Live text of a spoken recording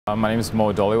My name is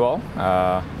Mo Dhaliwal.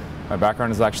 My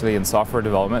background is actually in software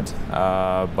development,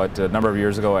 but a number of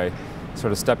years ago I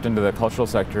sort of stepped into the cultural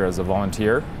sector as a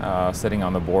volunteer, sitting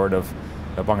on the board of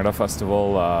the Bhangra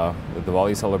Festival, the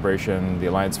Diwali celebration, the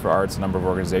Alliance for Arts, a number of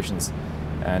organizations.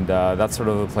 And that's sort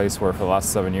of the place where for the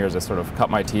last 7 years I sort of cut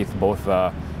my teeth both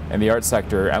in the arts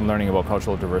sector and learning about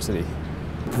cultural diversity.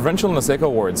 Provincial Nesika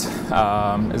Awards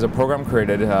is a program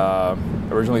created,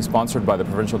 originally sponsored by the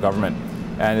provincial government.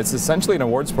 And it's essentially an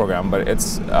awards program, but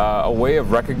it's a way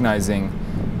of recognizing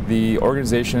the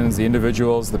organizations, the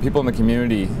individuals, the people in the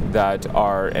community that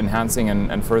are enhancing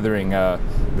and furthering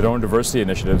their own diversity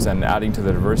initiatives and adding to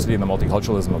the diversity and the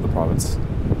multiculturalism of the province.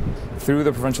 Through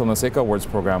the Provincial Nesika Awards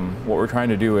program, what we're trying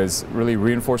to do is really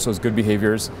reinforce those good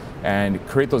behaviors and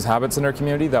create those habits in our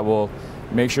community that will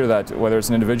make sure that whether it's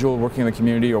an individual working in the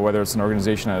community or whether it's an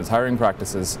organization and its hiring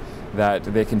practices, that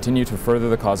they continue to further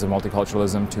the cause of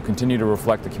multiculturalism, to continue to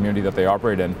reflect the community that they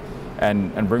operate in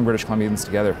and bring British Columbians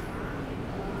together.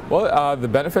 Well, the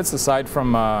benefits aside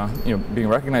from being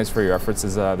recognized for your efforts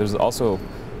is there's also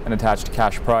an attached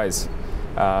cash prize.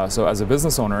 So as a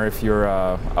business owner, if you're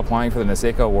applying for the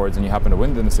Nesika Awards and you happen to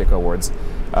win the Nesika Awards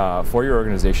for your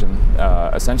organization,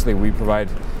 essentially we provide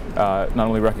not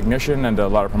only recognition and a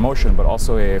lot of promotion, but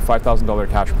also a $5,000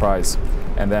 cash prize.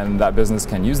 And then that business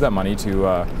can use that money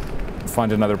to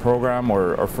fund another program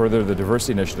or further the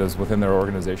diversity initiatives within their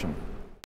organization.